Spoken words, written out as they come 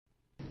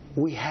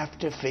We have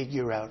to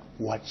figure out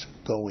what's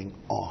going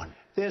on.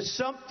 There's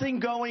something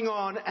going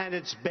on, and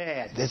it's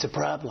bad. There's a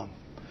problem.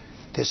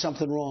 There's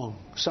something wrong.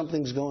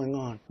 Something's going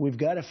on. We've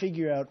got to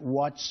figure out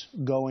what's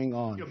going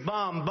on.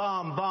 Bomb,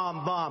 bomb,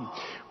 bomb, bomb.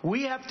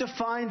 We have to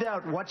find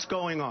out what's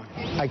going on.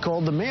 I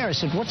called the mayor. I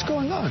said, what's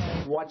going on?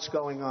 What's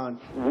going on?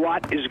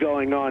 What is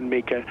going on,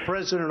 Mika?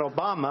 President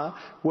Obama,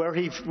 where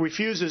he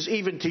refuses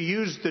even to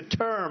use the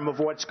term of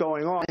what's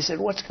going on. I said,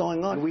 what's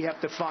going on? We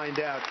have to find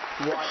out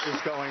what is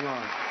going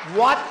on.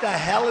 What the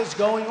hell is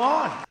going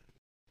on?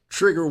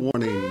 Trigger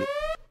warning.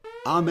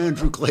 I'm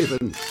Andrew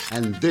Klavan,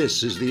 and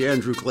this is The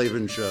Andrew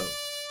Klavan Show.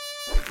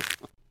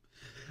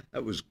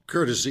 That was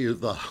courtesy of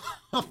the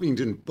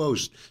Huffington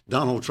Post.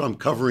 Donald Trump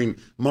covering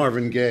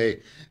Marvin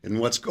Gaye and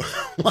what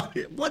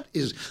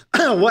is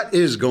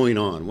going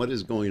on? What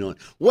is going on?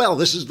 Well,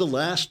 this is the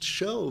last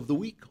show of the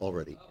week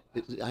already.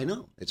 I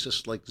know. It's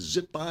just like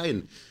zip by,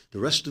 and the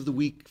rest of the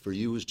week for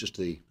you is just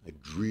a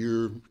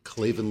drear,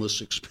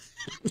 Klavanless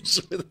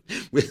expense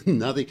with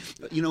nothing.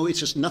 You know,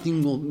 it's just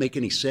nothing will make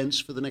any sense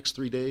for the next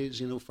 3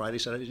 days. You know, Friday,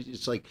 Saturday.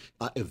 It's like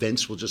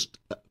events will just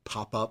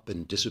pop up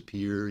and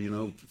disappear. You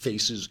know,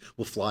 faces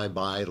will fly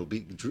by. It'll be,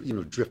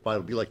 drift by.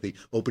 It'll be like the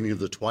opening of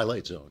the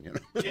Twilight Zone. You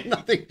know,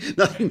 nothing.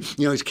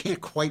 You know, it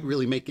can't quite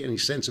really make any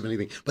sense of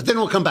anything. But then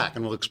we'll come back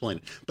and we'll explain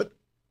it. But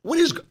what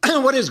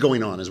is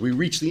going on as we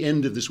reach the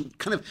end of this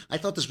kind of? I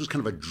thought this was kind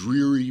of a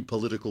dreary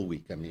political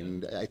week. I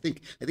mean, I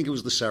think it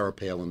was the Sarah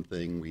Palin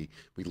thing. We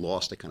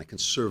lost a kind of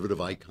conservative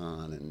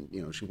icon,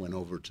 and she went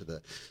over to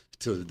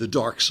the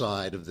dark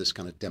side of this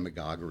kind of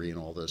demagoguery and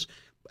all this.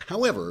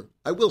 However,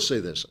 I will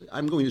say this: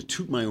 I'm going to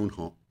toot my own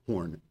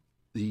horn.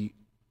 The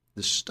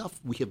stuff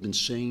we have been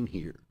saying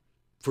here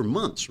for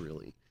months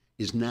really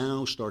is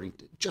now starting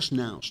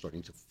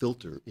to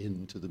filter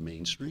into the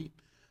mainstream.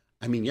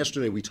 I mean,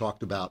 yesterday we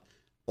talked about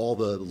all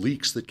the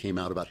leaks that came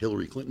out about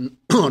Hillary Clinton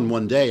on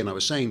one day. And I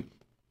was saying,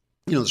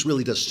 this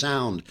really does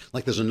sound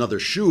like there's another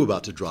shoe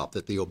about to drop,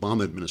 that the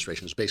Obama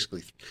administration is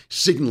basically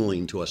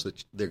signaling to us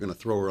that they're going to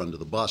throw her under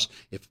the bus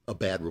if a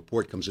bad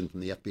report comes in from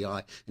the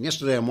FBI. And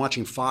yesterday I'm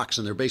watching Fox,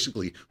 and they're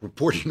basically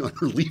reporting on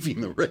her leaving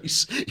the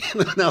race.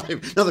 Now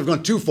they've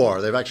gone too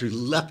far. They've actually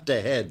leapt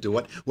ahead to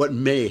what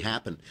may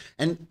happen.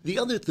 And the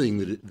other thing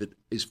that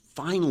is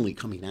finally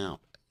coming out,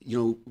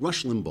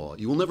 Rush Limbaugh,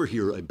 you will never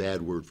hear a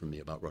bad word from me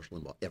about Rush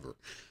Limbaugh, ever,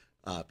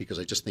 because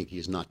I just think he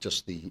is not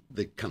just the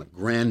kind of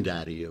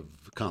granddaddy of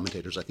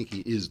commentators. I think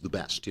he is the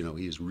best. He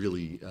is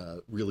really,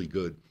 really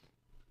good.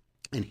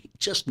 And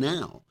just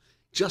now,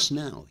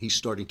 he's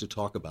starting to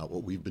talk about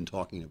what we've been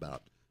talking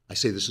about. I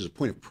say this is a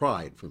point of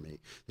pride for me,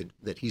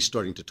 that he's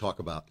starting to talk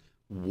about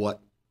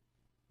what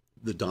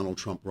the Donald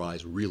Trump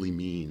rise really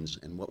means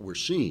and what we're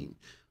seeing.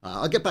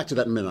 I'll get back to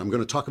that in a minute. I'm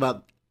going to talk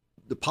about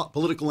the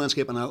political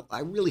landscape, and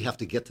I really have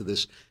to get to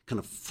this kind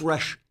of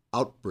fresh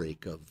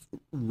outbreak of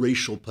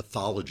racial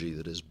pathology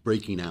that is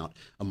breaking out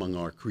among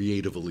our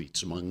creative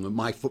elites, among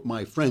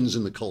my friends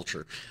in the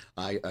culture.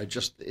 It's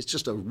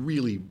just a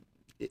really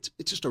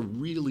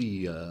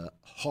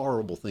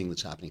horrible thing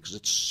that's happening, because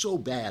it's so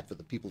bad for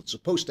the people it's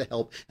supposed to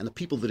help, and the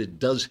people that it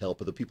does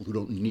help are the people who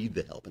don't need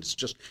the help. And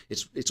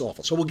it's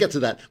awful. So we'll get to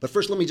that. But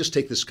first, let me just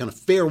take this kind of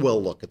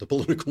farewell look at the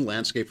political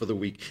landscape for the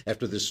week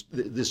after this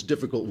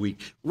difficult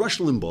week. Rush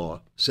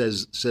Limbaugh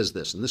says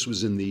this, and this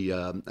was in the,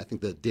 I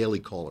think the Daily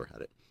Caller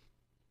had it.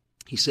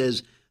 He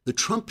says, the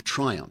Trump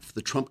triumph,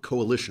 the Trump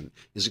coalition,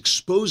 is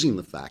exposing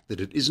the fact that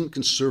it isn't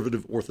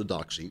conservative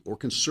orthodoxy or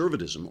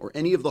conservatism or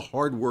any of the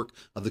hard work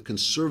of the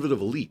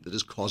conservative elite that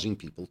is causing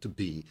people to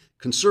be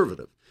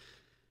conservative.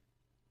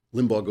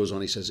 Limbaugh goes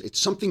on, he says,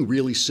 it's something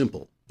really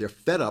simple. They're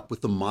fed up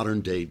with the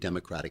modern-day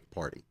Democratic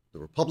Party. The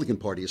Republican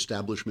Party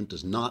establishment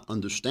does not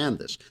understand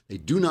this. They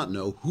do not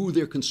know who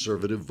their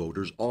conservative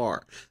voters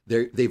are.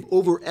 They've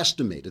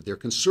overestimated their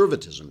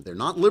conservatism. They're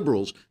not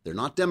liberals. They're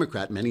not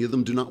Democrat. Many of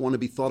them do not want to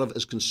be thought of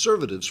as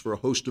conservatives for a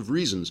host of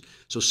reasons.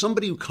 So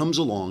somebody who comes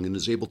along and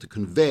is able to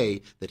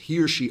convey that he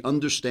or she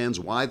understands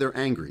why they're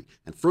angry,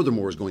 and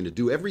furthermore is going to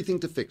do everything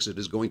to fix it,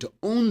 is going to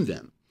own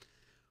them.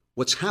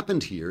 What's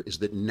happened here is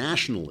that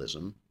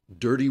nationalism,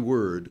 dirty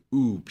word,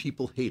 ooh,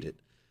 people hate it,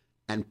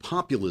 and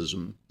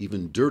populism,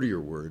 even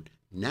dirtier word,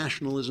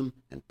 nationalism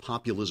and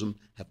populism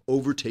have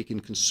overtaken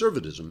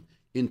conservatism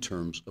in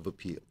terms of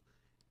appeal.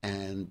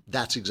 And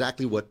that's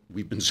exactly what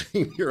we've been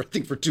saying here, I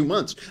think, for 2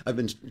 months. I've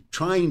been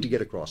trying to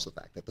get across the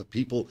fact that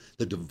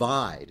the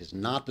divide is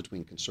not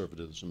between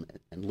conservatism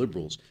and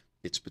liberals.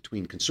 It's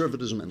between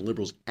conservatism and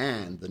liberals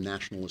and the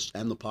nationalists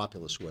and the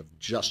populists who have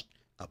just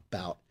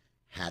about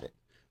had it,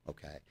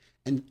 okay?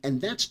 And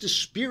that's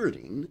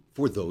dispiriting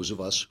for those of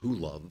us who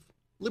love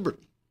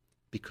liberty.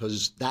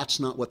 Because that's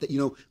not what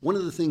one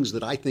of the things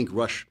that I think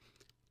Rush,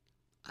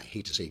 I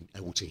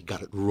won't say he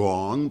got it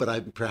wrong,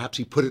 but perhaps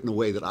he put it in a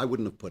way that I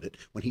wouldn't have put it.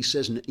 When he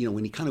says,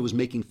 when he kind of was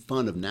making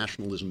fun of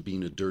nationalism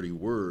being a dirty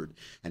word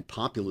and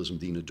populism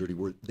being a dirty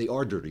word, they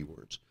are dirty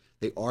words.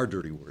 They are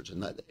dirty words.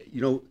 And that,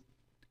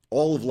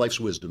 all of life's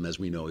wisdom, as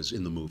we know, is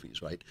in the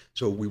movies, right?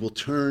 So we will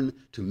turn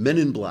to Men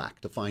in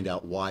Black to find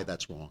out why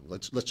that's wrong.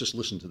 Let's just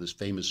listen to this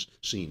famous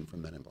scene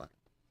from Men in Black.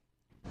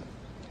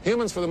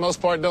 Humans, for the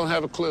most part, don't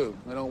have a clue.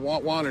 They don't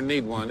want one or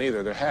need one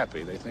either. They're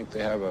happy. They think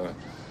they have a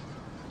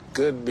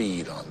good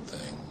bead on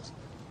things.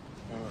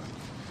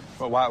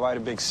 Well, why the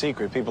big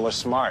secret? People are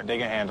smart. They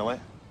can handle it.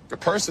 A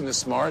person is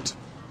smart.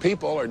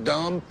 People are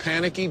dumb,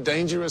 panicky,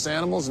 dangerous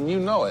animals, and you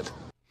know it.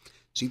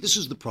 See, this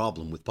is the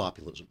problem with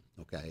populism,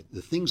 okay?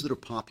 The things that are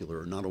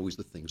popular are not always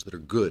the things that are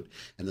good.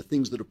 And the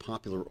things that are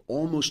popular are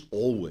almost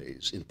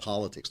always, in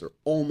politics, they're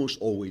almost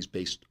always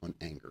based on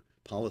anger.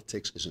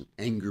 Politics is an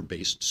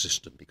anger-based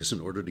system because in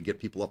order to get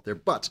people up their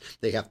butts,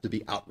 they have to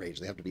be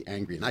outraged. They have to be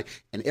angry.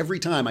 And every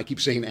time I keep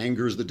saying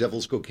anger is the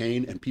devil's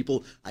cocaine, and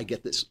people, I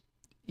get this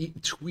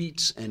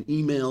tweets and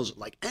emails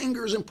like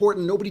anger is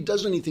important. Nobody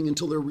does anything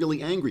until they're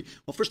really angry.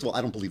 Well, first of all,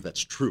 I don't believe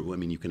that's true. I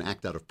mean, you can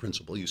act out of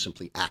principle. You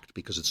simply act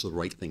because it's the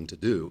right thing to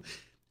do.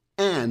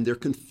 And they're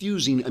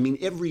confusing. I mean,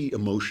 every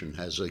emotion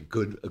has a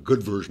good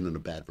version and a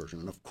bad version.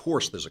 And of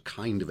course, there's a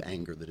kind of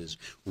anger that is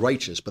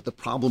righteous. But the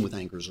problem with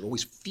anger is it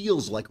always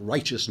feels like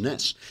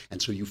righteousness.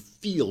 And so you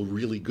feel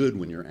really good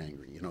when you're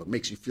angry. You know, it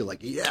makes you feel like,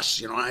 yes,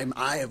 you know,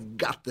 I have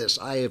got this.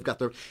 I have got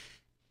the...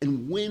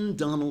 And when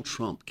Donald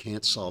Trump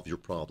can't solve your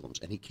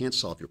problems, and he can't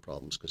solve your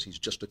problems because he's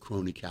just a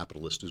crony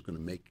capitalist who's going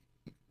to make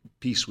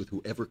peace with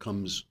whoever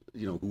comes,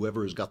 you know,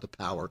 whoever has got the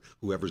power,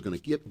 whoever's going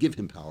to give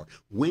him power.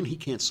 When he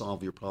can't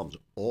solve your problems,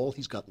 all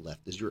he's got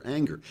left is your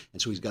anger.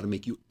 And so he's got to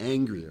make you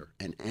angrier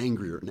and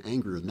angrier and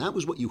angrier. And that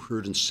was what you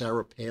heard in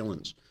Sarah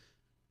Palin's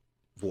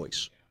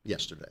voice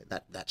yesterday,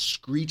 that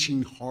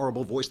screeching,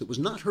 horrible voice that was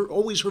not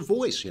always her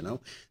voice, you know.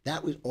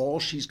 That was all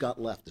she's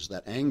got left is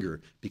that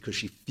anger because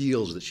she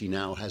feels that she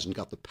now hasn't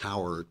got the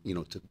power, you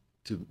know,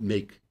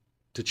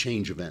 to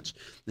change events.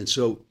 And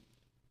so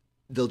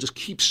they'll just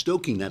keep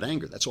stoking that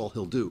anger. That's all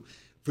he'll do.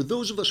 For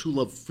those of us who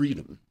love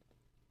freedom,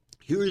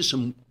 here is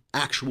some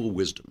actual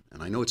wisdom.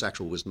 And I know it's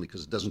actual wisdom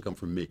because it doesn't come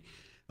from me,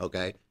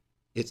 okay?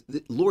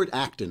 Lord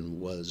Acton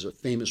was a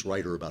famous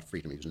writer about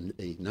freedom. He was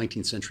a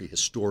 19th century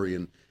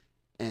historian.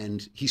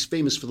 And he's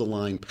famous for the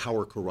line,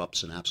 power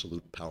corrupts and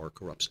absolute power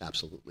corrupts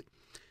absolutely.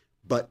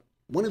 But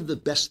one of the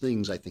best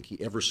things I think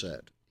he ever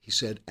said, he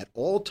said, at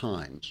all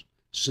times,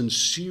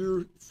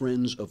 sincere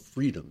friends of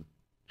freedom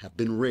have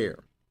been rare.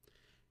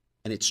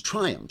 And its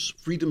triumphs,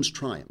 freedom's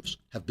triumphs,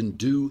 have been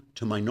due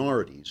to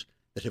minorities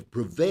that have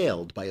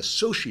prevailed by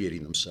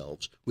associating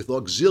themselves with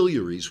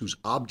auxiliaries whose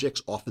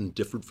objects often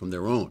differed from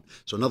their own.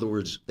 So in other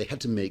words, they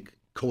had to make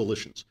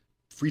coalitions.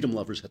 Freedom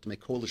lovers had to make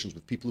coalitions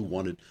with people who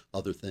wanted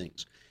other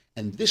things.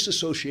 And this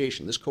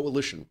association, this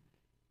coalition,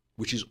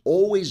 which is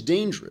always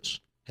dangerous,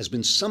 has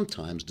been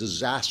sometimes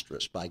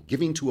disastrous by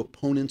giving to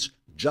opponents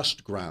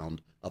just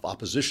ground of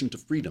opposition to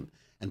freedom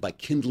and by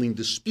kindling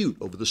dispute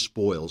over the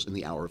spoils in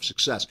the hour of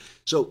success.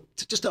 So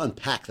just to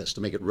unpack this,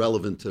 to make it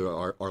relevant to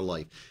our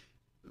life,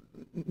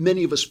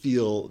 many of us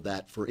feel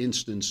that, for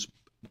instance,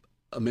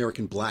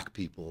 American black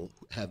people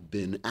have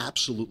been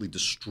absolutely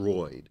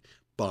destroyed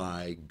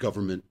by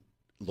government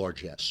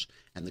largesse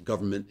and the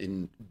government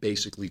in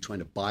basically trying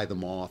to buy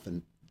them off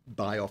and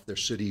buy off their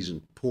cities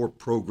and pour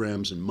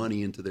programs and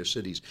money into their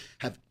cities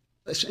have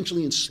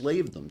essentially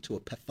enslaved them to a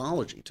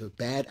pathology, to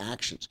bad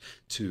actions,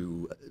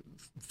 to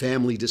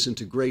family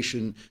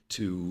disintegration,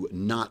 to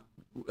not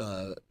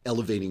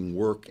elevating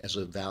work as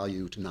a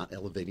value, to not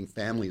elevating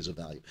family as a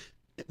value.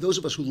 Those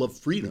of us who love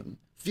freedom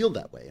feel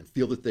that way and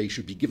feel that they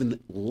should be given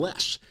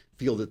less,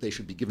 feel that they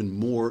should be given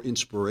more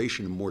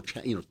inspiration and more,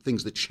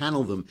 things that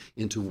channel them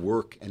into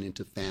work and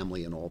into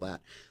family and all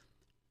that.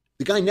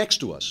 The guy next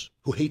to us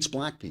who hates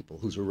black people,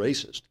 who's a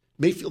racist,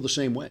 may feel the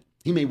same way.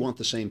 He may want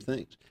the same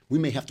things. We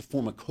may have to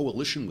form a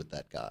coalition with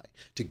that guy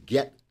to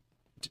get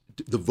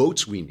the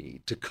votes we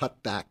need to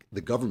cut back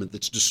the government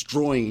that's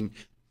destroying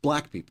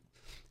black people.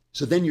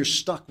 So then you're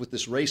stuck with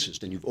this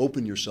racist, and you've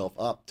opened yourself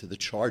up to the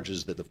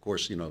charges that, of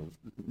course, no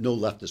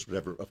leftist would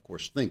ever, of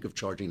course, think of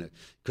charging a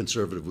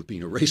conservative with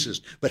being a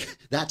racist. But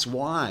that's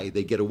why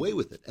they get away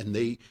with it.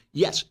 And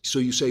yes, so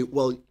you say,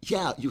 well,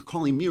 yeah, you're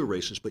calling me a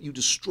racist, but you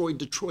destroyed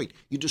Detroit.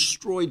 You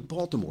destroyed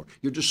Baltimore.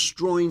 You're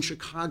destroying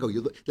Chicago.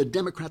 The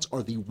Democrats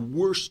are the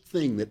worst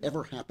thing that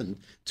ever happened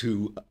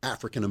to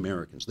African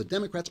Americans. The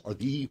Democrats are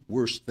the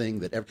worst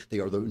thing that ever. They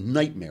are the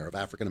nightmare of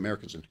African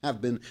Americans and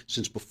have been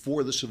since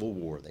before the Civil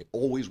War. They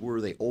always were,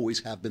 they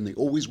always have been, they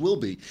always will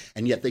be,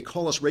 and yet they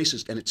call us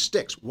racist, and it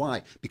sticks.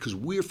 Why? Because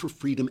we're for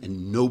freedom,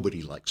 and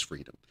nobody likes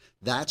freedom.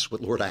 That's what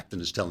Lord Acton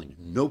is telling you.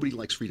 Nobody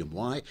likes freedom.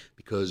 Why?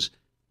 Because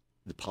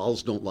the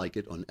Pols don't like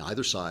it on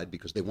either side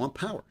because they want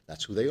power.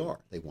 That's who they are.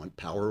 They want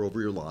power over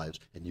your lives,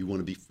 and you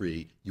want to be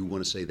free. You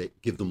want to say they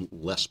give them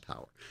less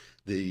power.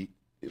 The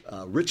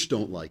rich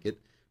don't like it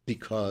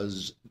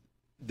because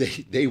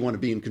they want to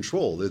be in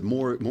control. The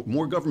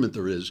more government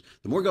there is,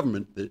 the more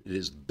government it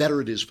is, the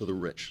better it is for the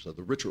rich. So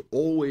the rich are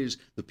always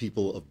the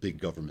people of big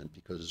government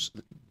because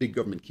big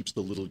government keeps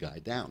the little guy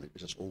down. It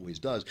just always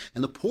does.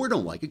 And the poor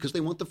don't like it because they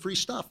want the free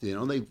stuff. They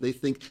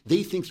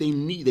think they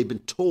need. They've been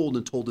told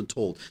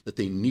that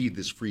they need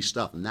this free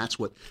stuff, and that's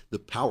what the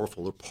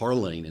powerful are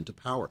parlaying into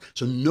power.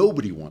 So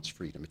nobody wants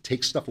freedom. It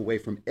takes stuff away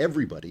from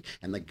everybody.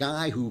 And the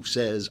guy who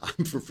says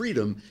I'm for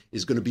freedom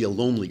is going to be a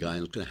lonely guy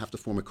and is going to have to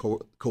form a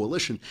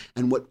coalition.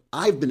 And what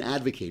I've been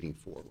advocating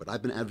for,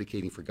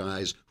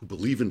 guys who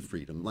believe in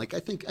freedom, like I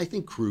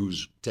think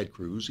Cruz, Ted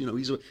Cruz,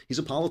 he's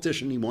a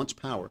politician, he wants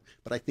power,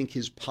 but I think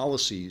his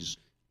policies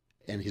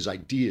and his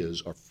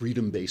ideas are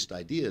freedom-based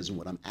ideas. And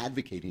what I'm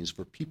advocating is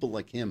for people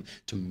like him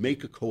to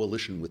make a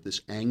coalition with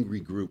this angry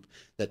group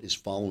that is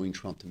following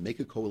Trump, to make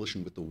a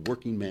coalition with the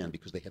working man,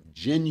 because they have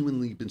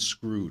genuinely been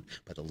screwed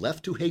by the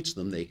left, who hates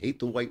them. They hate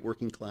the white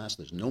working class.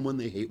 There's no one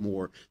they hate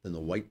more than the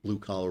white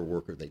blue-collar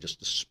worker. They just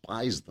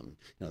despise them.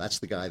 Those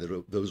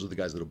are the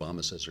guys that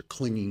Obama says are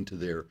clinging to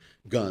their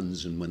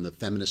guns. And when the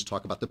feminists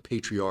talk about the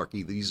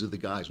patriarchy, these are the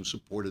guys who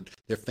supported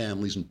their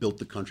families and built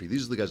the country.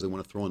 These are the guys they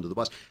want to throw under the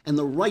bus. And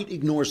the right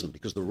ignores them,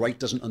 because the right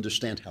doesn't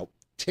understand how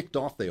ticked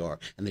off they are,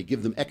 and they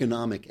give them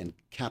economic and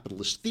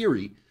capitalist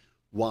theory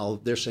while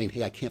they're saying,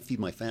 hey, I can't feed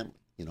my family.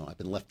 I've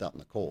been left out in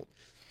the cold.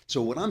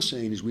 So what I'm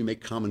saying is we make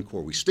common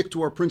core. We stick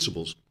to our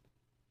principles.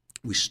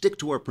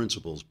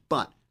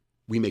 But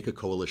we make a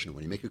coalition.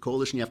 When you make a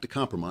coalition, you have to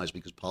compromise,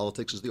 because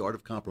politics is the art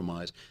of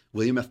compromise.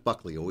 William F.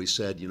 Buckley always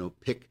said,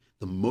 pick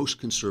the most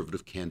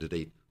conservative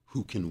candidate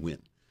who can win.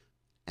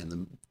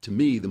 And to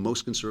me, the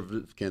most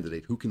conservative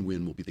candidate who can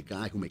win will be the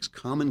guy who makes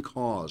common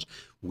cause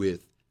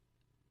with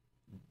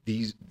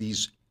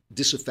these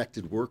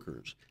disaffected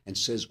workers and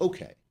says,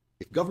 okay,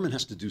 if government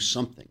has to do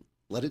something,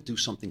 let it do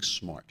something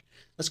smart.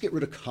 Let's get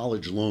rid of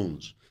college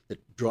loans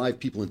that drive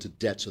people into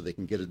debt so they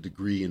can get a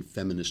degree in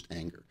feminist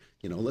anger.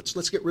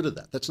 Let's get rid of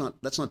that. That's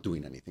not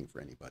doing anything for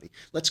anybody.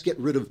 Let's get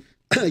rid of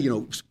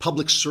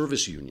public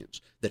service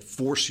unions that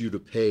force you to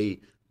pay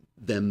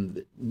them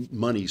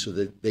money so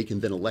that they can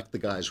then elect the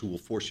guys who will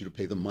force you to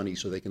pay them money,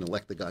 so they can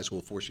elect the guys who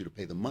will force you to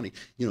pay them money,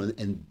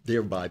 and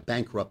thereby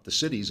bankrupt the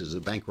cities as a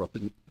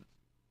bankrupting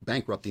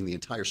the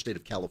entire state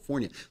of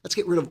California. Let's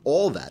get rid of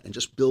all that and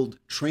just build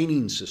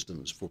training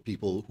systems for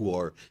people who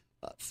are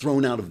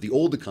thrown out of the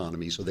old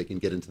economy so they can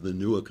get into the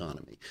new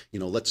economy.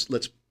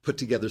 Let's put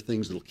together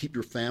things that'll keep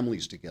your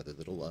families together,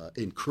 that'll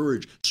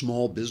encourage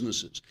small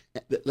businesses.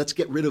 Let's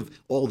get rid of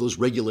all those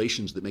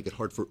regulations that make it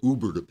hard for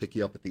Uber to pick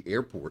you up at the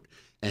airport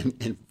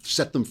and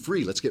set them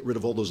free. Let's get rid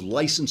of all those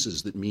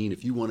licenses that mean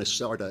if you want to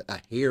start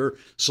a hair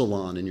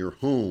salon in your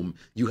home,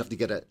 you have to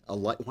get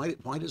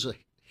why does a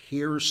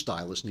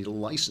hairstylist need a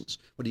license?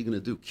 What are you going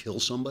to do? Kill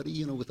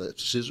somebody, with a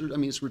scissors? I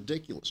mean, it's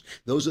ridiculous.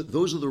 Those are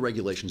the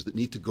regulations that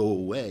need to go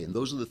away, and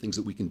those are the things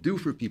that we can do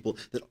for people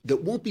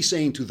that won't be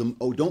saying to them,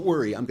 "Oh, don't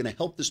worry, I'm going to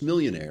help this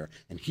millionaire,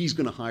 and he's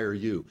going to hire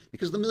you,"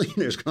 because the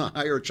millionaire is going to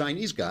hire a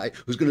Chinese guy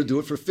who's going to do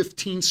it for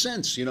 15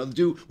 cents.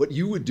 Do what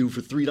you would do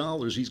for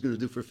 $3, he's going to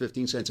do for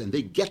 15 cents, and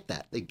they get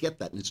that.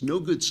 And it's no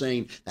good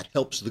saying that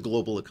helps the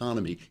global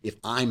economy if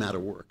I'm out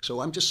of work. So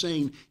I'm just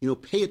saying,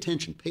 pay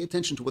attention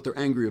to what they're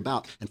angry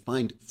about, and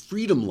find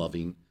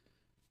freedom-loving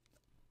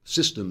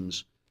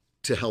systems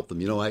to help them.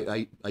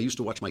 I used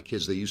to watch my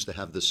kids. They used to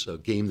have this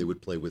game they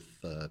would play with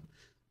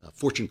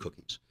fortune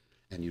cookies.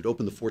 And you'd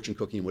open the fortune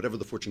cookie, and whatever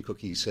the fortune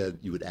cookie said,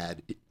 you would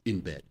add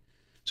in bed.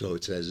 So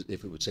it says,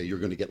 if it would say, you're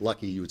going to get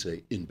lucky, you would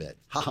say, in bed.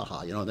 Ha, ha,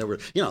 ha. There were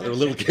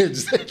little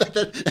kids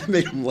that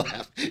made them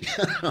laugh.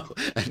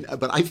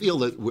 But I feel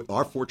that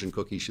our fortune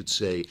cookie should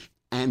say,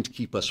 and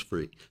keep us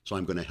free. So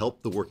I'm going to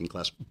help the working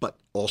class, but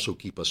also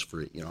keep us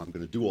free. I'm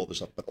going to do all this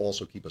stuff, but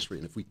also keep us free.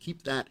 And if we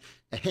keep that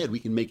ahead, we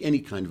can make any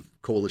kind of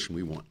coalition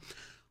we want.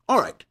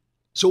 All right.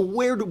 So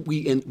where have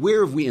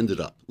we ended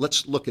up?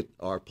 Let's look at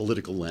our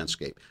political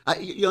landscape. I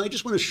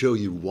just want to show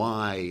you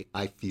why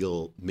I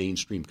feel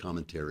mainstream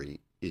commentary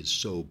is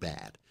so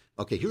bad.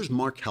 Okay, here's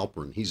Mark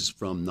Halperin. He's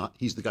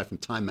the guy from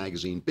Time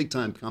Magazine, big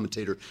time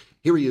commentator.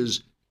 Here he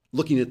is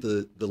looking at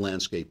the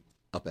landscape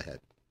up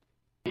ahead.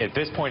 At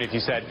this point, if you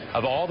said,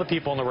 of all the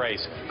people in the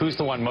race, who's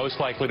the one most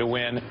likely to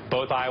win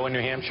both Iowa and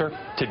New Hampshire?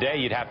 Today,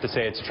 you'd have to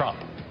say it's Trump.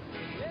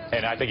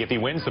 And I think if he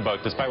wins the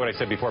vote, despite what I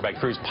said before about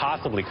Cruz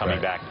possibly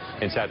coming back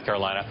in South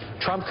Carolina,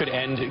 Trump could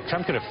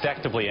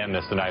effectively end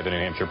this tonight, the New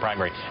Hampshire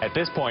primary. At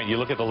this point, you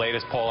look at the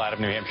latest poll out of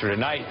New Hampshire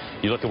tonight,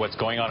 you look at what's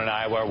going on in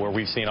Iowa, where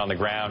we've seen on the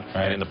ground,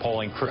 and in the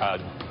polling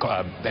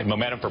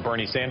momentum for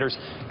Bernie Sanders,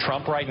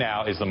 Trump right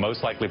now is the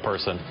most likely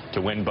person to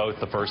win both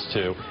the first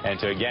two and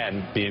to,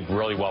 again, be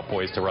really well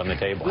poised to run the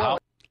table.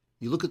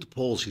 You look at the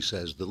polls, he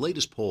says, the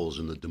latest polls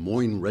in the Des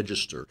Moines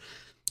Register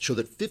show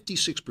that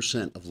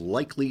 56% of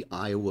likely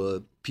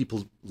Iowa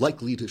people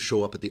likely to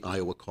show up at the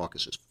Iowa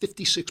caucuses,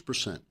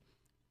 56%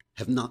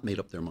 have not made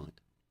up their mind.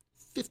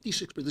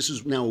 56%, this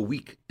is now a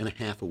week and a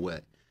half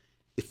away.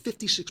 If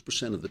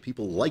 56% of the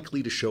people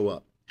likely to show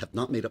up have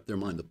not made up their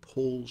mind, the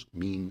polls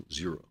mean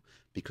zero.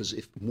 Because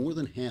if more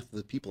than half of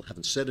the people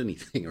haven't said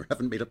anything or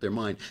haven't made up their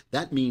mind,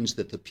 that means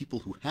that the people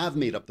who have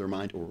made up their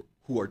mind or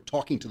who are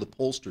talking to the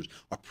pollsters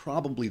are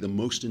probably the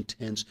most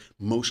intense,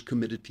 most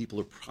committed people,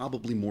 are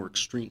probably more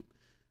extreme.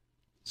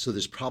 So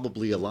there's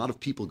probably a lot of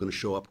people going to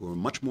show up who are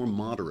much more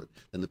moderate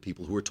than the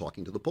people who are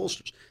talking to the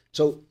pollsters.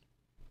 So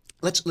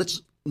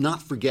let's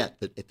not forget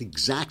that at the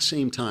exact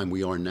same time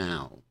we are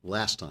now,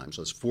 last time,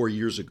 so it's 4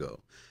 years ago,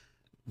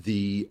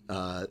 the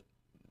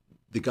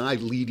guy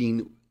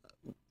leading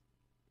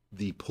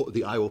the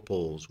Iowa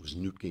polls was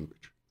Newt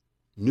Gingrich.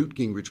 Newt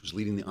Gingrich was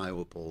leading the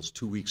Iowa polls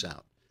 2 weeks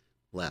out.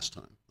 last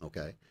time,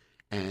 okay?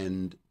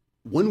 And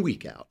 1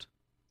 week out,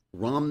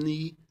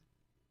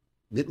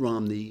 Mitt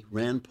Romney,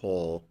 Rand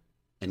Paul,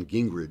 and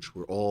Gingrich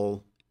were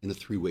all in a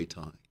three-way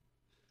tie,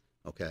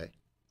 okay?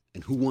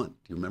 And who won?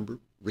 Do you remember?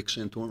 Rick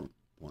Santorum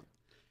won.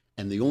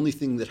 And the only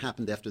thing that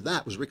happened after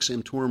that was Rick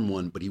Santorum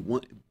won, but he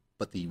won.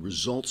 But the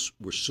results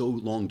were so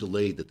long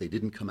delayed that they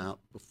didn't come out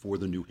before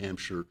the New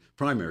Hampshire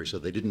primary, so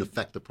they didn't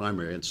affect the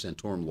primary, and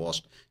Santorum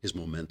lost his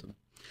momentum.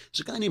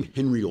 There's a guy named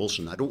Henry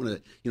Olsen. I don't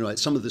want to,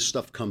 some of this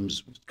stuff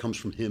comes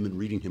from him and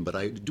reading him, but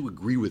I do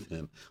agree with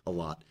him a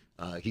lot.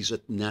 He's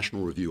at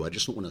National Review. I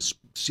just don't want to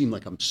seem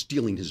like I'm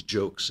stealing his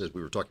jokes, as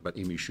we were talking about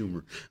Amy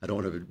Schumer. I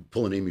don't want to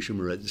pull an Amy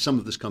Schumer. Some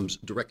of this comes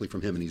directly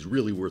from him, and he's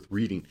really worth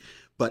reading.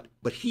 But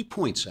he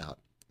points out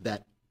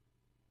that,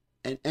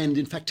 and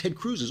in fact, Ted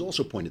Cruz has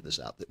also pointed this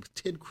out, that with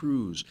Ted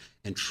Cruz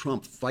and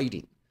Trump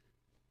fighting,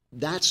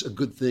 that's a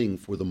good thing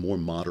for the more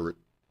moderate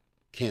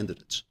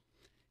candidates.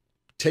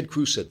 Ted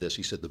Cruz said this.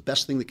 He said the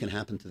best thing that can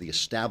happen to the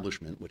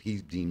establishment, what he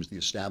deems the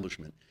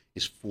establishment,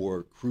 is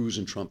for Cruz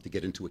and Trump to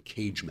get into a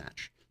cage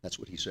match. That's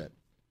what he said.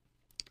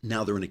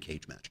 Now they're in a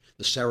cage match.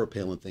 The Sarah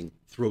Palin thing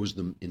throws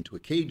them into a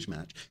cage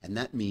match, and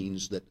that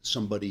means that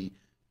somebody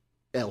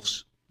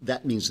else,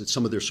 that means that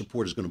some of their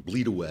support is going to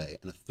bleed away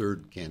and a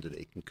third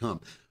candidate can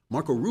come.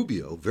 Marco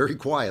Rubio, very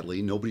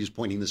quietly, nobody's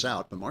pointing this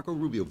out, but Marco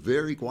Rubio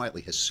very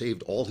quietly has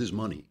saved all his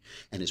money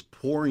and is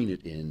pouring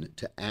it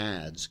into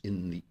ads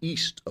in the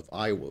east of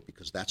Iowa,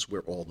 because that's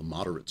where all the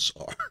moderates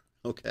are.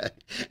 Okay.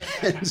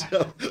 And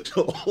so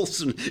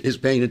Olsen is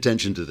paying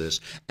attention to this.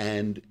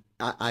 And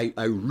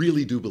I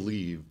really do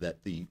believe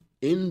that the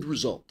end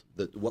result,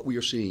 that what we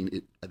are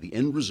seeing, the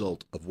end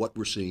result of what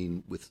we're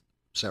seeing with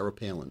Sarah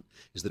Palin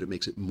is that it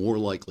makes it more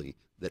likely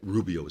that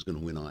Rubio is going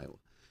to win Iowa.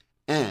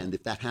 And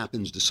if that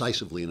happens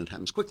decisively and it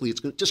happens quickly,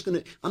 it's just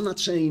going to, I'm not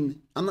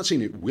saying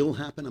it will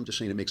happen. I'm just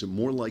saying it makes it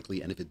more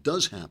likely. And if it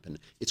does happen,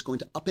 it's going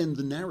to upend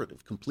the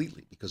narrative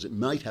completely, because it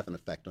might have an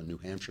effect on New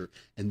Hampshire.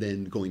 And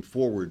then going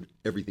forward,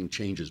 everything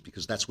changes,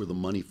 because that's where the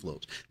money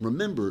flows.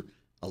 Remember,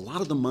 a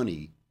lot of the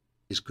money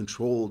is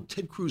controlled.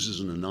 Ted Cruz is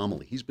an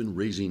anomaly. He's been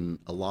raising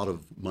a lot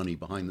of money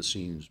behind the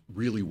scenes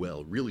really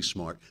well, really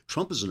smart.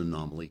 Trump is an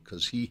anomaly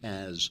because he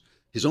has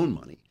his own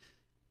money.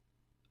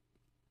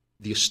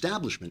 The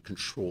establishment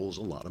controls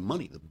a lot of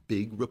money. The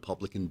big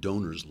Republican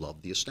donors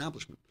love the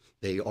establishment.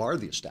 They are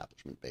the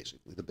establishment,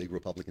 basically, the big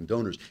Republican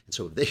donors. And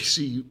so if they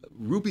see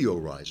Rubio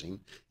rising,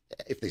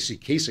 if they see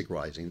Kasich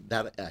rising,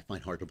 that I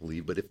find hard to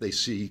believe, but if they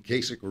see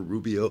Kasich or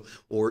Rubio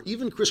or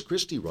even Chris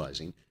Christie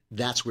rising,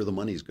 that's where the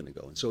money is going to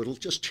go. And so it'll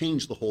just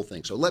change the whole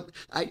thing. So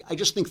I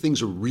just think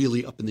things are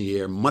really up in the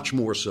air, much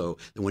more so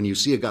than when you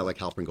see a guy like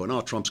Halpern going,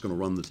 oh, Trump's going to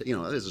run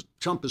the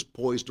Trump is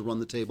poised to run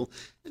the table.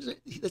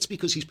 That's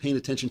because he's paying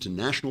attention to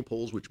national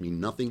polls, which mean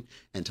nothing,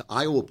 and to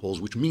Iowa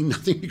polls, which mean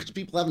nothing, because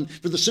people haven't,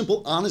 for the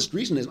simple, honest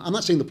reason is, I'm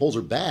not saying the polls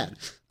are bad.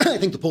 I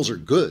think the polls are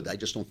good. I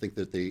just don't think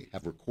that they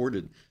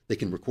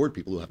can record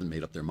people who haven't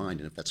made up their mind.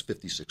 And if that's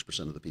 56%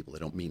 of the people, they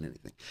don't mean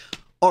anything.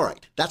 All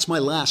right, that's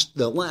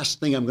the last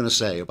thing I'm going to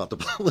say about the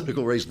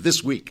political race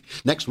this week.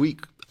 Next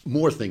week,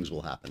 more things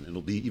will happen.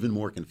 It'll be even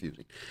more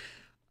confusing.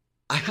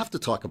 I have to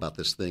talk about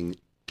this thing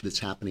that's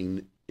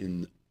happening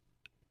in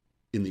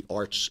the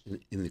arts,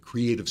 in the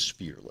creative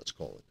sphere, let's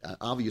call it.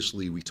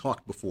 Obviously, we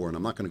talked before, and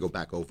I'm not going to go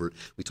back over it.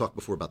 We talked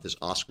before about this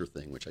Oscar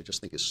thing, which I just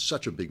think is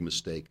such a big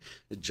mistake.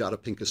 Jada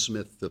Pinkett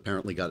Smith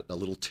apparently got a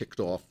little ticked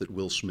off that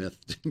Will Smith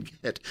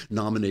didn't get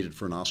nominated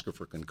for an Oscar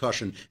for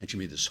Concussion, and she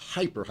made this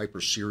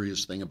hyper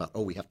serious thing about,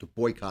 we have to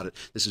boycott it.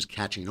 This is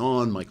catching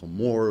on. Michael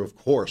Moore, of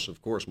course,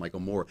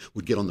 Michael Moore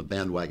would get on the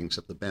bandwagon,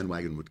 except the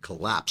bandwagon would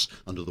collapse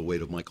under the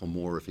weight of Michael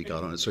Moore if he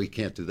got on it, so he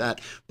can't do that.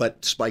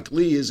 But Spike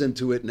Lee is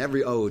into it,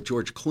 and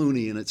George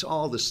Clooney, and it's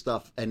all this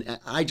stuff. And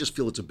I just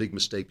feel it's a big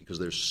mistake, because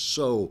there's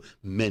so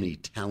many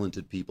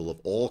talented people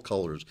of all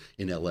colors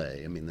in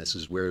LA. I mean, this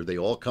is where they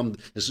all come.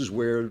 This is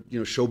where,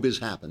 showbiz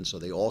happens. So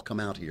they all come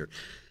out here.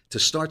 To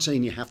start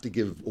saying you have to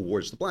give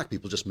awards to black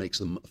people just makes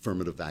them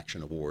affirmative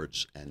action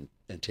awards and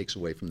takes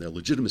away from their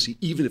legitimacy,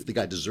 even if the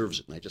guy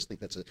deserves it. And I just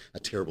think that's a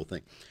terrible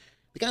thing.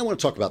 The guy I want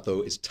to talk about,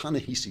 though, is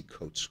Ta-Nehisi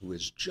Coates, who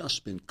has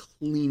just been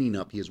cleaning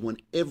up. He has won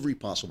every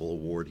possible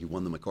award. He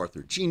won the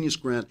MacArthur Genius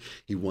Grant.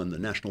 He won the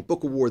National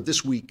Book Award.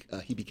 This week,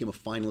 he became a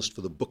finalist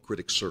for the Book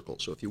Critics Circle.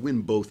 So if you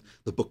win both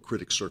the Book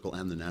Critics Circle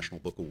and the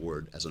National Book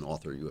Award as an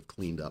author, you have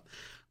cleaned up.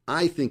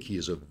 I think he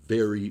is a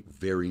very,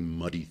 very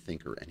muddy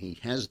thinker, and he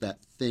has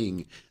that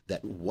thing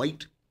that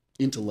white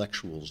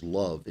intellectuals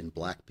love in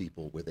black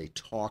people, where they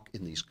talk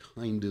in these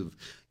kind of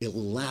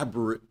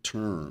elaborate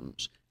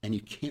terms, and you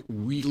can't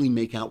really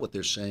make out what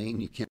they're saying.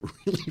 You can't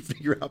really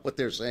figure out what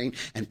they're saying.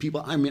 And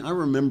people, I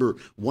remember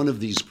one of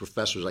these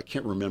professors, I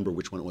can't remember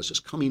which one it was,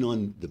 just coming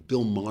on the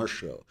Bill Maher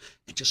show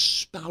and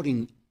just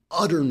spouting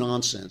utter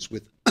nonsense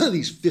with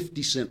these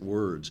 50-cent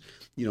words,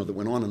 that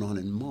went on.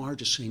 And Marr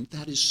just saying,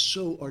 that is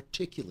so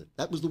articulate.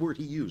 That was the word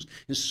he used.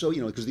 And so,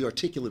 because the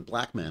articulate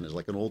black man is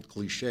like an old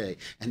cliche.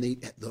 And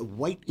the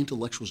white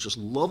intellectuals just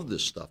love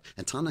this stuff.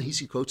 And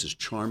Ta-Nehisi Coates is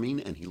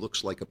charming, and he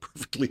looks like a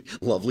perfectly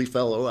lovely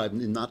fellow.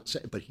 I'm not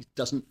saying, but he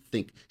doesn't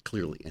think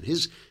clearly. And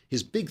his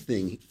big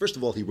thing, first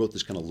of all, he wrote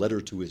this kind of letter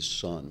to his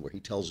son, where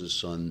he tells his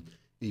son,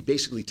 he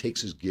basically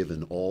takes as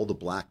given all the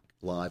Black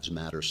Lives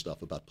Matter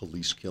stuff about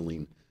police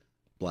killing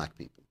black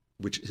people,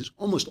 which has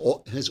almost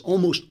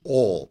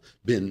all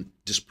been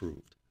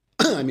disproved.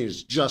 I mean,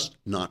 it's just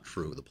not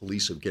true. The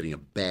police are getting a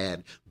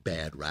bad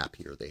rap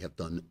here. They have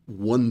done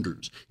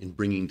wonders in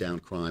bringing down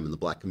crime in the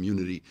black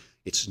community.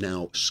 It's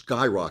now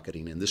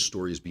skyrocketing, and this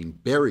story is being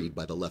buried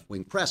by the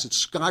left-wing press.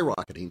 It's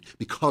skyrocketing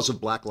because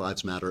of Black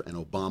Lives Matter and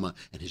Obama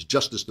and his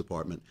Justice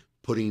Department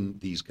putting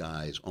these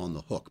guys on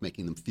the hook,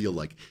 making them feel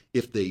like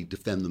if they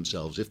defend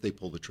themselves, if they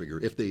pull the trigger,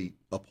 if they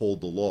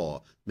uphold the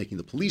law, making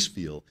the police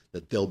feel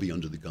that they'll be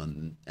under the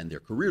gun and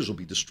their careers will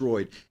be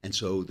destroyed. And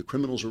so the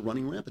criminals are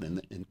running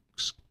rampant, and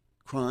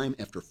crime,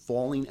 after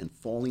falling and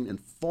falling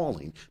and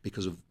falling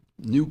because of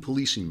new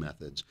policing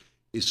methods,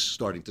 is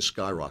starting to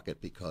skyrocket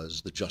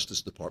because the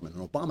Justice Department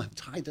and Obama have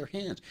tied their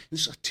hands.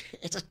 It's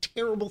a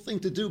terrible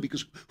thing to do,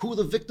 because who are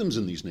the victims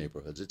in these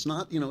neighborhoods? It's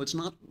not, it's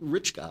not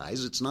rich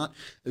guys. It's not,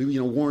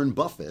 Warren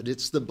Buffett.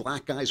 It's the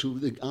black guys,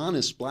 the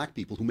honest black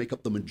people who make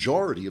up the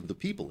majority of the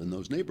people in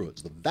those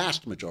neighborhoods. The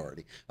vast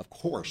majority, of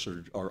course,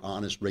 are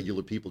honest,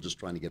 regular people just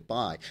trying to get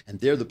by. And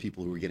they're the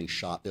people who are getting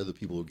shot. They're the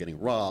people who are getting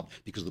robbed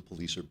because the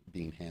police are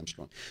being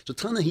hamstrung. So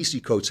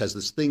Ta-Nehisi Coates has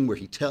this thing where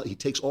he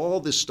takes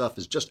all this stuff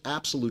as just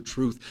absolute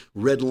truth.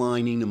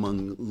 Redlining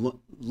among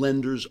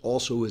lenders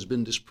also has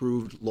been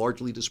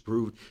largely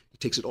disproved. He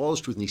takes it all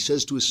as truth, and he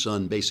says to his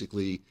son,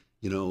 basically,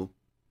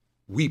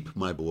 weep,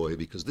 my boy,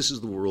 because this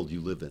is the world you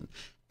live in.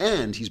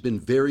 And he's been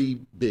very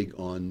big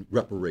on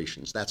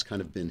reparations. That's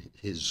kind of been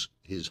his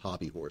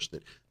hobby horse,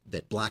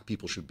 that black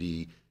people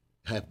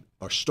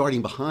are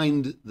starting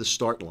behind the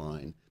start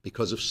line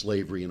because of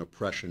slavery and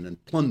oppression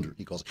and plunder,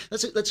 he calls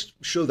it. Let's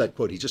show that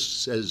quote. He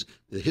just says,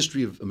 the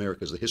history of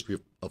America is the history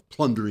of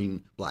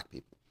plundering black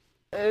people.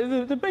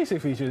 The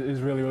basic feature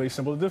is really, really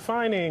simple.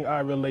 Defining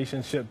our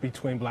relationship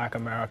between black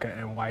America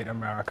and white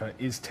America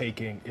is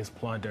taking, is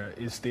plunder,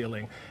 is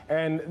stealing.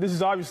 And this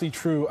is obviously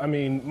true,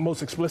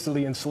 most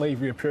explicitly in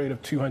slavery, a period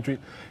of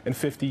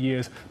 250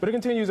 years. But it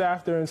continues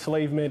after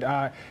enslavement,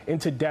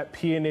 into debt,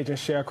 peonage, and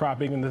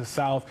sharecropping in the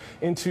South,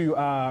 into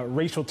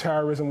racial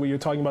terrorism, where you're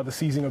talking about the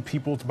seizing of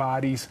people's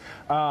bodies,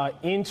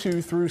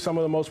 through some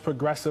of the most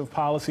progressive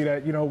policy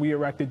that, we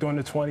erected during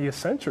the 20th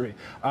century,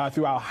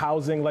 through our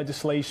housing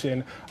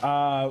legislation,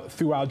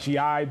 through our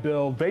GI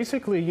Bill.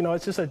 Basically,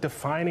 it's just a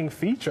defining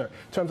feature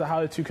in terms of how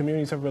the two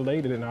communities have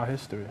related in our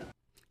history.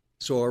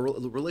 So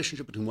the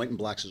relationship between white and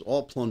blacks is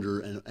all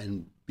plunder,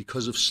 and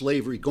because of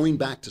slavery, going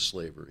back to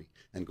slavery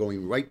and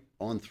going right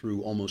on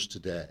through almost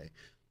today,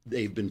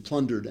 they've been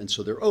plundered, and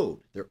so they're owed.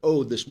 They're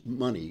owed this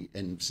money,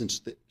 and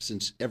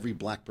since every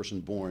black person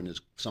born is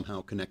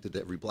somehow connected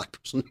to every black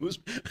person who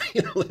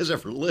has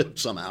ever lived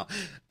somehow,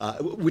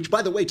 which,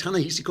 by the way,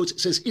 Ta-Nehisi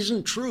Coates says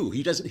isn't true.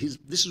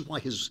 This is why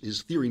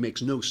his theory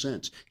makes no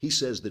sense. He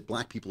says that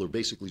black people are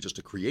basically just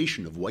a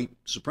creation of white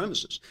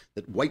supremacists,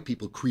 that white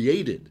people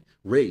created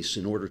race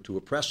in order to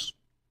oppress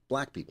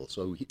black people.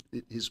 So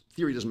his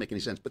theory doesn't make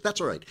any sense, but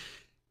that's all right.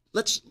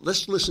 Let's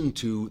listen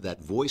to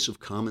that voice of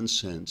common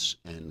sense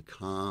and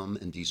calm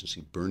and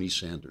decency, Bernie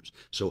Sanders.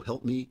 So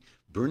help me,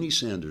 Bernie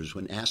Sanders,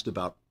 when asked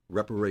about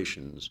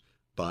reparations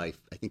by,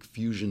 I think,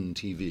 Fusion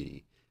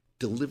TV,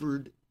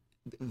 delivered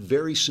a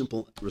very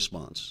simple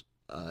response.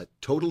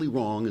 Totally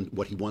wrong in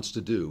what he wants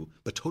to do,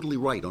 but totally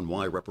right on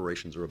why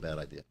reparations are a bad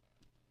idea.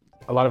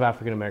 A lot of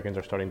African Americans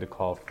are starting to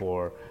call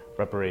for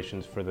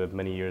reparations for the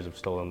many years of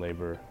stolen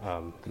labor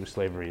through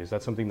slavery. Is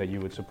that something that you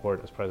would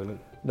support as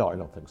president? No, I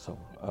don't think so.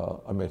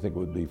 I think it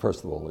would be,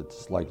 first of all,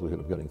 its likelihood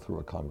of getting through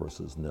a Congress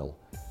is nil.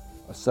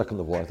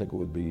 Second of all, I think it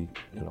would be,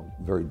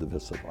 very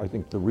divisive. I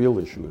think the real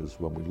issue is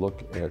when we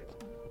look at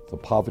the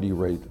poverty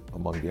rate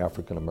among the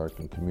African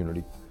American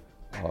community,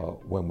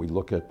 when we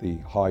look at the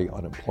high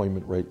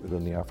unemployment rate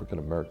within the African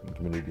American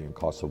community, the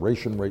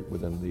incarceration rate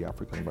within the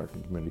African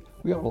American community,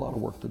 we have a lot of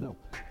work to do.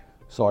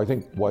 So I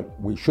think what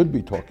we should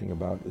be talking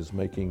about is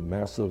making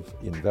massive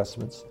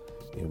investments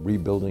in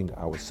rebuilding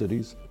our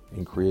cities,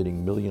 in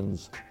creating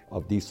millions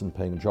of decent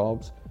paying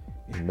jobs,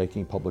 in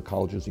making public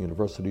colleges and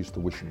universities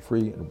tuition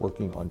free, and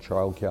working on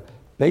childcare.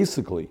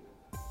 Basically,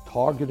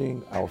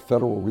 targeting our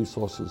federal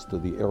resources to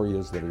the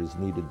areas that it is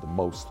needed the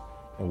most,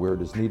 and where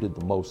it is needed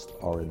the most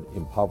are in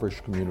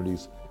impoverished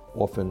communities,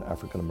 often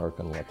African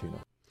American and Latino.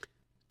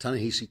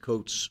 Ta-Nehisi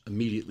Coates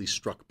immediately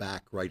struck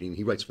back,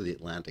 he writes for The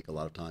Atlantic a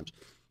lot of times,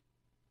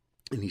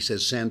 and he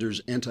says Sanders'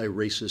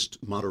 anti-racist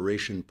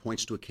moderation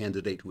points to a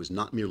candidate who is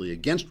not merely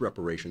against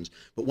reparations,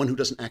 but one who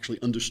doesn't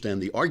actually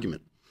understand the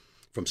argument.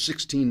 From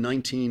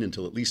 1619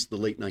 until at least the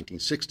late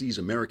 1960s,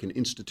 American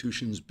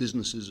institutions,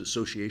 businesses,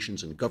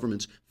 associations, and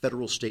governments,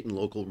 federal, state, and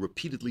local,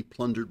 repeatedly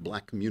plundered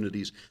black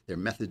communities. Their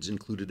methods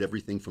included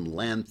everything from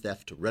land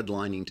theft to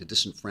redlining to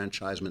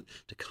disenfranchisement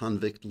to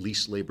convict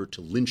lease labor to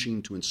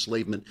lynching to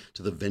enslavement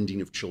to the vending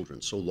of children.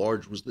 So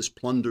large was this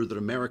plunder that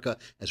America,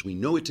 as we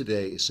know it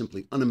today, is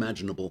simply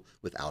unimaginable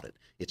without it.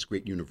 Its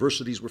great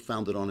universities were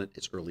founded on it.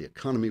 Its early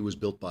economy was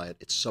built by it.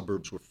 Its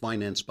suburbs were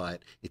financed by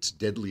it. Its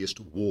deadliest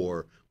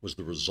war was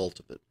the result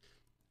of it,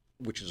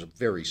 which is a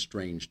very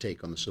strange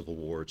take on the Civil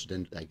War.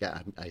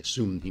 I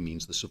assume he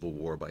means the Civil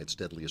War by its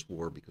deadliest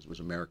war because it was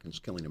Americans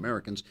killing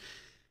Americans.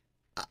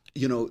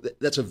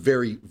 That's a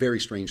very, very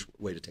strange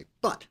way to take.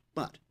 But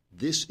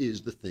this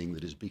is the thing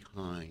that is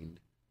behind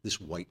this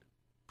white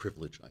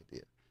privilege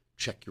idea.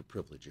 Check your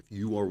privilege. If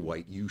you are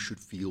white, you should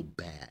feel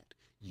bad.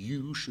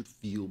 You should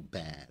feel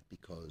bad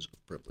because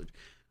of privilege.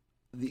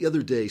 The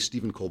other day,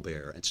 Stephen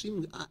Colbert, and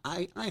Stephen,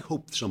 I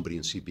hope somebody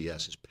in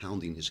CBS is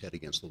pounding his head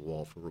against the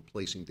wall for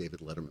replacing David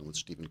Letterman with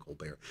Stephen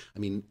Colbert. I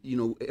mean,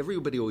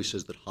 everybody always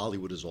says that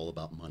Hollywood is all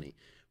about money.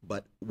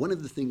 But one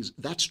of the things,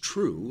 that's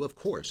true, of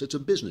course, it's a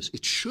business.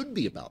 It should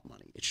be about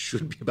money. It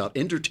should be about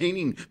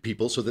entertaining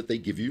people so that they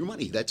give you your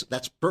money.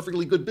 That's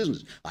perfectly good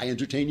business. I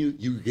entertain you,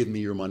 you give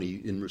me your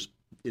money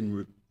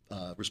in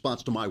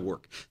response to my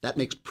work. That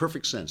makes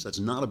perfect sense. That's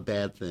not a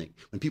bad thing.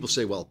 When people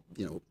say, well,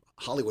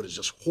 Hollywood is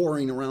just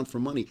whoring around for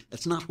money.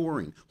 That's not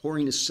whoring.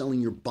 Whoring is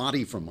selling your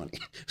body for money.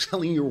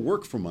 Selling your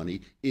work for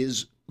money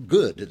is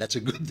good. That's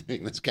a good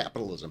thing. That's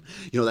capitalism.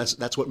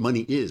 That's what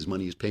money is.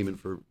 Money is payment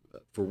for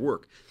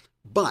work.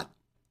 But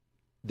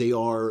they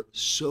are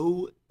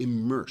so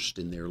immersed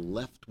in their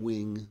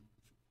left-wing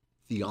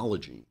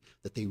theology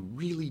that they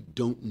really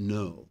don't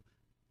know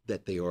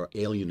that they are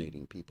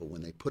alienating people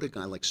when they put a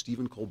guy like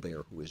Stephen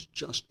Colbert, who is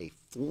just a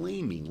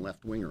flaming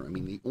left-winger. I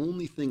mean, the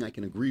only thing I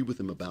can agree with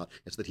him about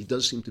is that he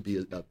does seem to be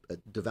a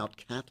devout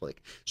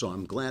Catholic. So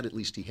I'm glad at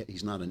least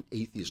he's not an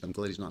atheist. I'm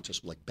glad he's not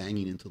just like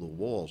banging into the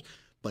walls.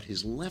 But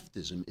his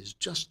leftism is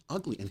just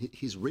ugly, and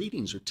his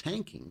ratings are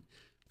tanking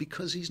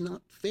because he's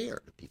not fair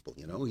to people.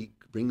 He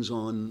brings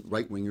on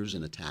right-wingers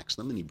and attacks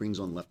them, and he brings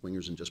on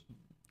left-wingers and just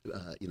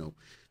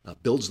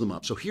builds them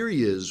up. So here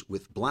he is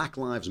with Black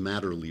Lives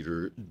Matter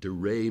leader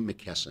DeRay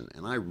McKesson,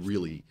 and I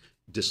really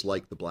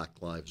dislike the Black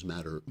Lives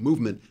Matter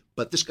movement,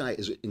 but this guy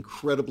is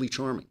incredibly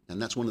charming,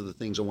 and that's one of the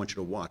things I want you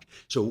to watch.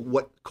 So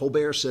what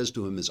Colbert says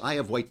to him is, I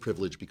have white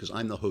privilege because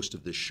I'm the host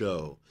of this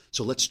show,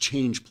 so let's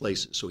change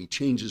places. So he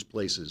changes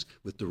places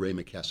with DeRay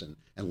McKesson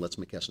and lets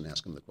McKesson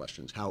ask him the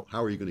questions. How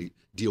are you going to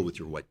deal with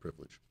your white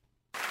privilege?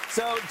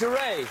 So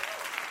DeRay,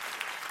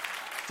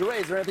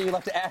 is there anything you'd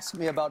like to ask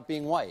me about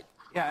being white?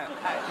 Yeah,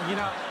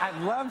 I'd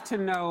love to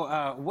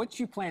know what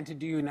you plan to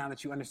do now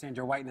that you understand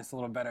your whiteness a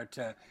little better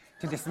to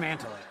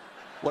dismantle it.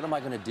 What am I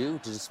going to do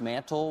to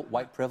dismantle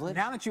white privilege?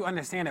 Now that you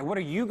understand it, what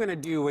are you going to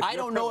do with I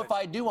don't know if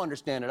I do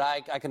understand it. I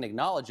can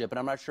acknowledge it, but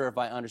I'm not sure if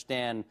I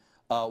understand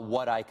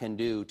what I can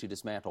do to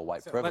dismantle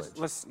white privilege.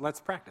 Let's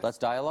practice. Let's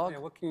dialogue?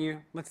 Yeah,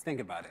 let's think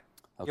about it.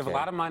 Okay. You have a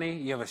lot of money.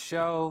 You have a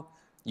show.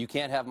 You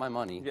can't have my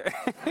money.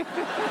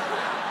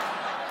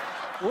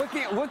 What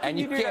can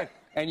you do?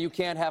 And you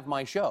can't have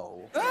my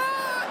show.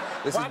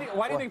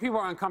 Why do you think people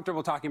are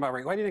uncomfortable talking about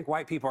race? Why do you think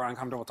white people are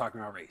uncomfortable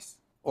talking about race?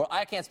 Well,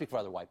 I can't speak for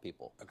other white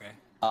people. Okay.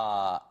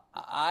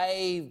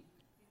 I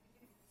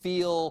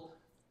feel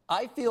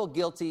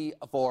guilty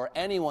for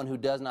anyone who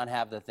does not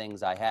have the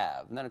things I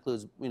have, and that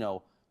includes,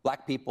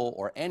 black people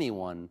or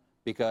anyone,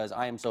 because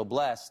I am so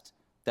blessed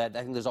that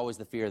I think there's always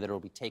the fear that it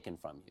will be taken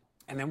from you.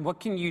 And then what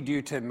can you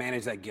do to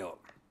manage that guilt?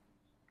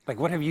 Like,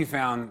 what have you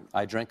found?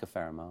 I drink a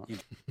fair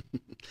amount.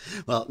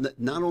 Well,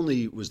 not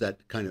only was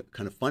that kind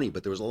of funny,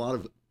 but there was a lot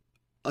of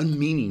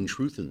unmeaning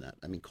truth in that.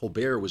 I mean,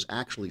 Colbert was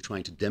actually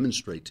trying to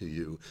demonstrate to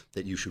you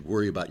that you should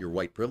worry about your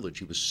white privilege.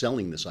 He was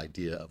selling this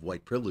idea of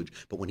white privilege.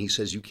 But when he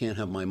says you can't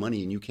have my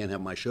money and you can't have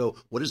my show,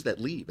 what does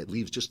that leave? It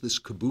leaves just this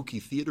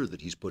kabuki theater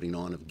that he's putting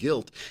on of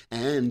guilt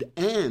and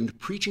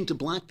preaching to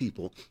black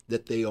people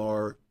that they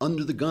are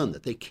under the gun,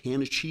 that they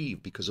can't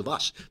achieve because of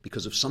us,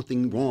 because of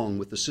something wrong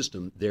with the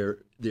system.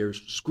 They're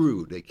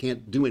screwed. They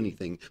can't do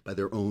anything by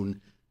their own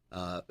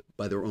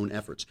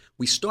efforts.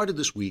 We started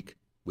this week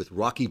with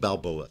Rocky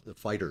Balboa, the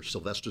fighter,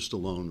 Sylvester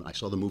Stallone. I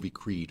saw the movie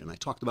Creed, and I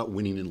talked about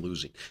winning and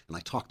losing. And I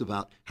talked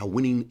about how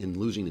winning and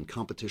losing in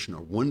competition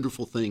are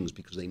wonderful things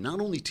because they not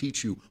only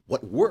teach you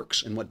what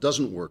works and what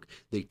doesn't work,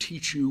 they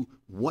teach you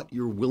what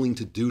you're willing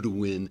to do to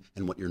win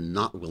and what you're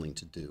not willing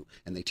to do.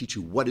 And they teach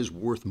you what is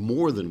worth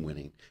more than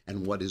winning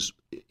and what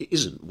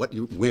isn't,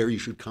 where you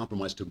should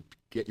compromise to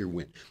get your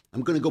win.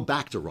 I'm going to go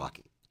back to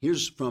Rocky.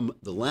 Here's from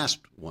the last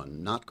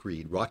one, not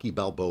Creed, Rocky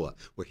Balboa,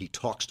 where he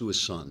talks to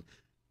his son.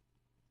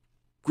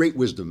 Great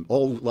wisdom.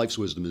 All life's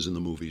wisdom is in the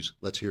movies.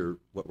 Let's hear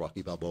what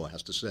Rocky Balboa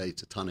has to say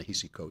to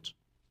Ta-Nehisi Coates.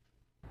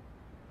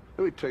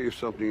 Let me tell you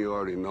something you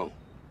already know.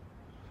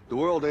 The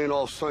world ain't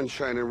all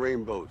sunshine and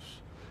rainbows.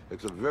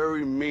 It's a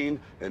very mean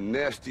and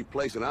nasty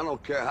place, and I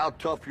don't care how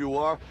tough you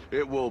are,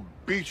 it will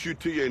beat you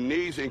to your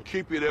knees and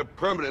keep you there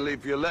permanently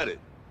if you let it.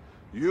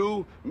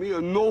 You, me,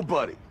 or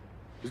nobody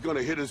is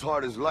gonna hit as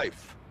hard as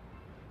life.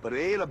 But it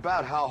ain't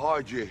about how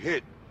hard you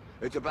hit.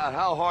 It's about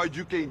how hard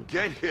you can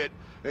get hit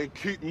and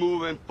keep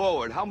moving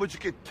forward. How much you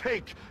can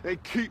take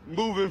and keep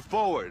moving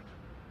forward.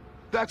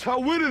 That's how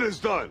winning is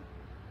done.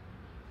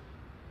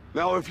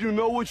 Now, if you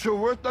know what you're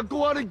worth, now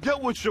go out and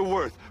get what you're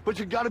worth. But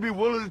you gotta be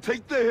willing to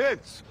take the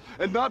hits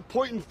and not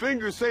pointing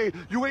fingers saying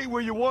you ain't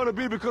where you wanna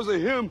be because of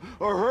him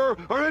or her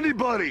or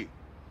anybody.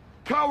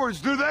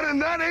 Cowards do that,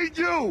 and that ain't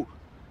you.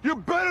 You're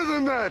better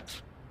than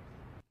that.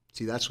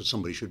 See, that's what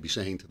somebody should be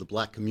saying to the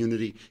black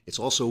community. It's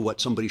also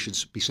what somebody should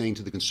be saying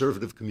to the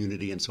conservative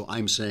community, and so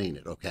I'm saying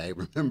it, okay?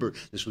 Remember,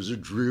 this was a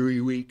dreary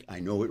week. I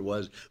know it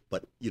was,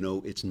 but, you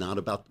know, it's not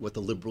about what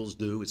the liberals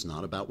do. It's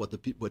not about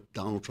what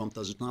Donald Trump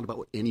does. It's not about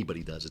what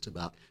anybody does. It's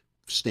about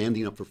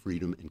standing up for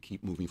freedom and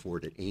keep moving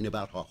forward. It ain't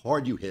about how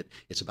hard you hit.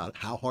 It's about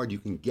how hard you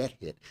can get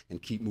hit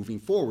and keep moving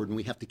forward, and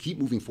we have to keep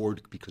moving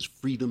forward because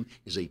freedom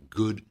is a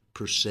good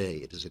per se.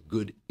 It is a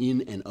good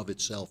in and of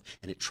itself,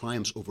 and it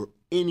triumphs over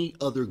any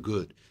other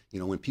good. You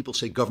know, when people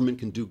say government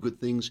can do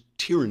good things,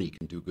 tyranny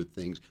can do good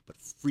things, but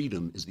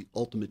freedom is the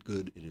ultimate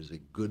good. It is a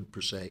good per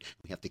se.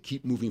 We have to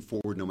keep moving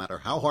forward no matter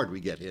how hard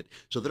we get hit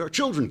so that our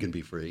children can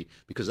be free,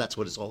 because that's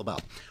what it's all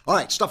about. All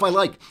right, stuff I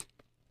like.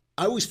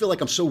 I always feel like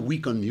I'm so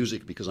weak on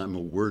music because I'm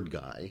a word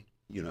guy,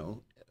 you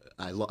know.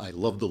 I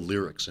love the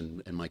lyrics,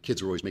 and my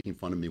kids are always making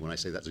fun of me when I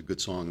say that's a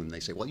good song, and they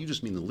say, "Well, you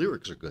just mean the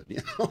lyrics are good,"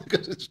 you know,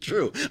 because it's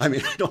true. I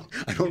mean,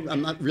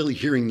 I'm not really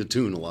hearing the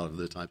tune a lot of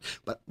the time,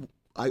 but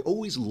I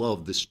always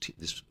loved this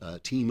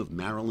team of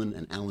Marilyn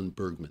and Alan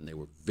Bergman. They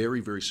were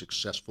very, very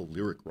successful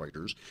lyric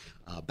writers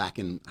back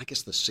in, I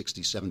guess, the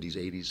 60s, 70s,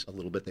 80s, a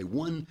little bit. They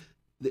won.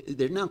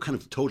 They're now kind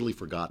of totally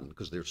forgotten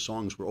because their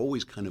songs were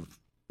always kind of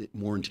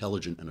more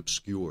intelligent and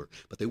obscure.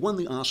 But they won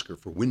the Oscar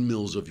for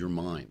Windmills of Your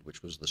Mind,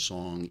 which was the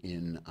song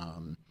in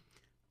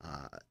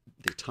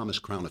the Thomas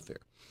Crown Affair,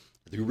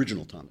 the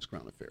original Thomas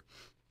Crown Affair.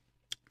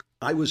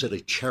 I was at a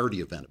charity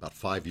event about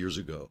 5 years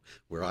ago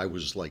where I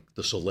was like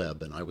the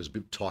celeb, and I was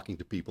talking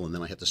to people, and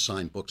then I had to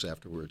sign books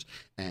afterwards.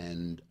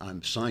 And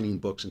I'm signing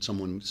books, and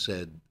someone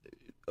said,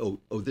 oh,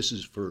 this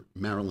is for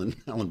Marilyn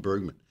and Alan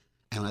Bergman.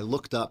 And I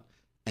looked up,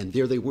 and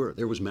there they were.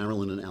 There was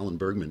Marilyn and Alan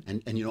Bergman.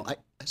 And you know,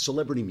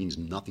 celebrity means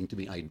nothing to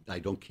me. I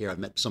don't care. I've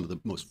met some of the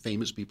most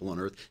famous people on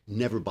earth.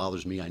 Never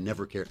bothers me. I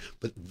never care.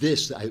 But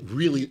this, I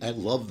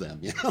love them.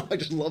 You know, I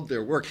just love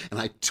their work.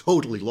 And I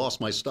totally lost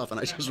my stuff. And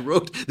I just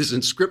wrote this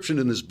inscription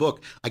in this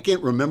book. I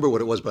can't remember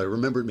what it was, but I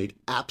remember it made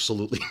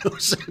absolutely no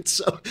sense.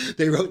 So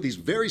they wrote these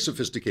very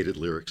sophisticated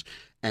lyrics.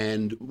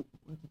 And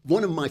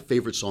one of my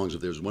favorite songs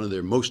of theirs, one of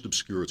their most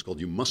obscure, it's called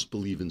You Must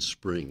Believe in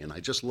Spring. And I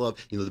just love,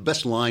 you know, the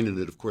best line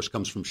in it, of course,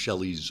 comes from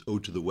Shelley's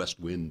Ode to the West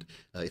Wind.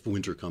 If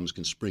winter comes,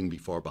 can spring be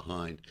far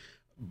behind?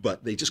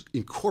 But they just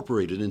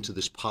incorporated into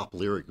this pop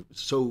lyric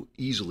so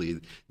easily.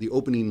 The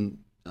opening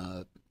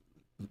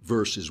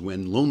verse is,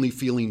 when lonely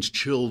feelings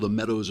chill the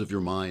meadows of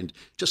your mind,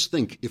 just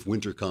think, if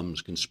winter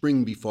comes, can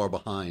spring be far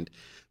behind?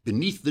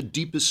 Beneath the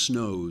deepest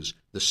snows,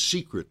 the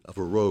secret of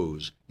a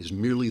rose is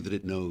merely that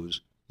it knows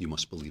you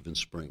must believe in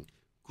spring.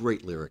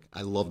 Great lyric.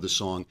 I love the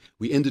song.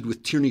 We ended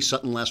with Tierney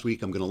Sutton last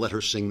week. I'm going to let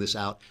her sing this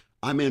out.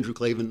 I'm Andrew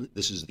Klavan.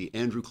 This is the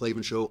Andrew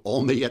Klavan Show.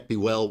 All may yet be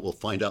well. We'll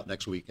find out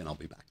next week, and I'll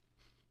be back.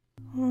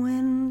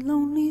 When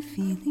lonely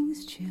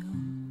feelings chill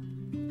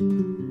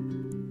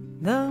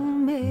the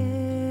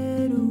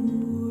meadows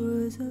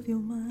of your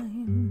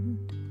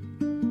mind,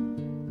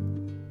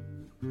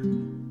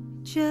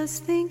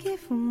 just think,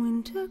 if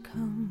winter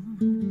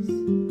comes,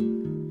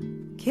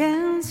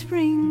 can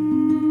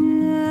spring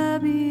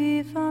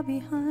be far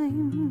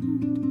behind?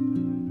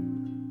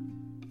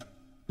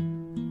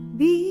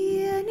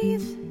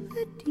 Beneath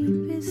the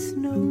deepest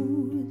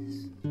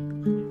snows,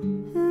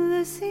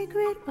 the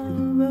secret of a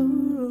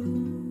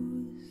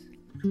rose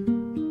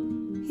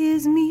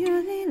is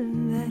merely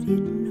that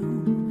it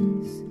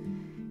knows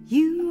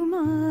you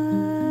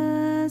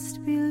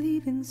must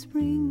believe in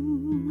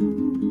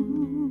spring.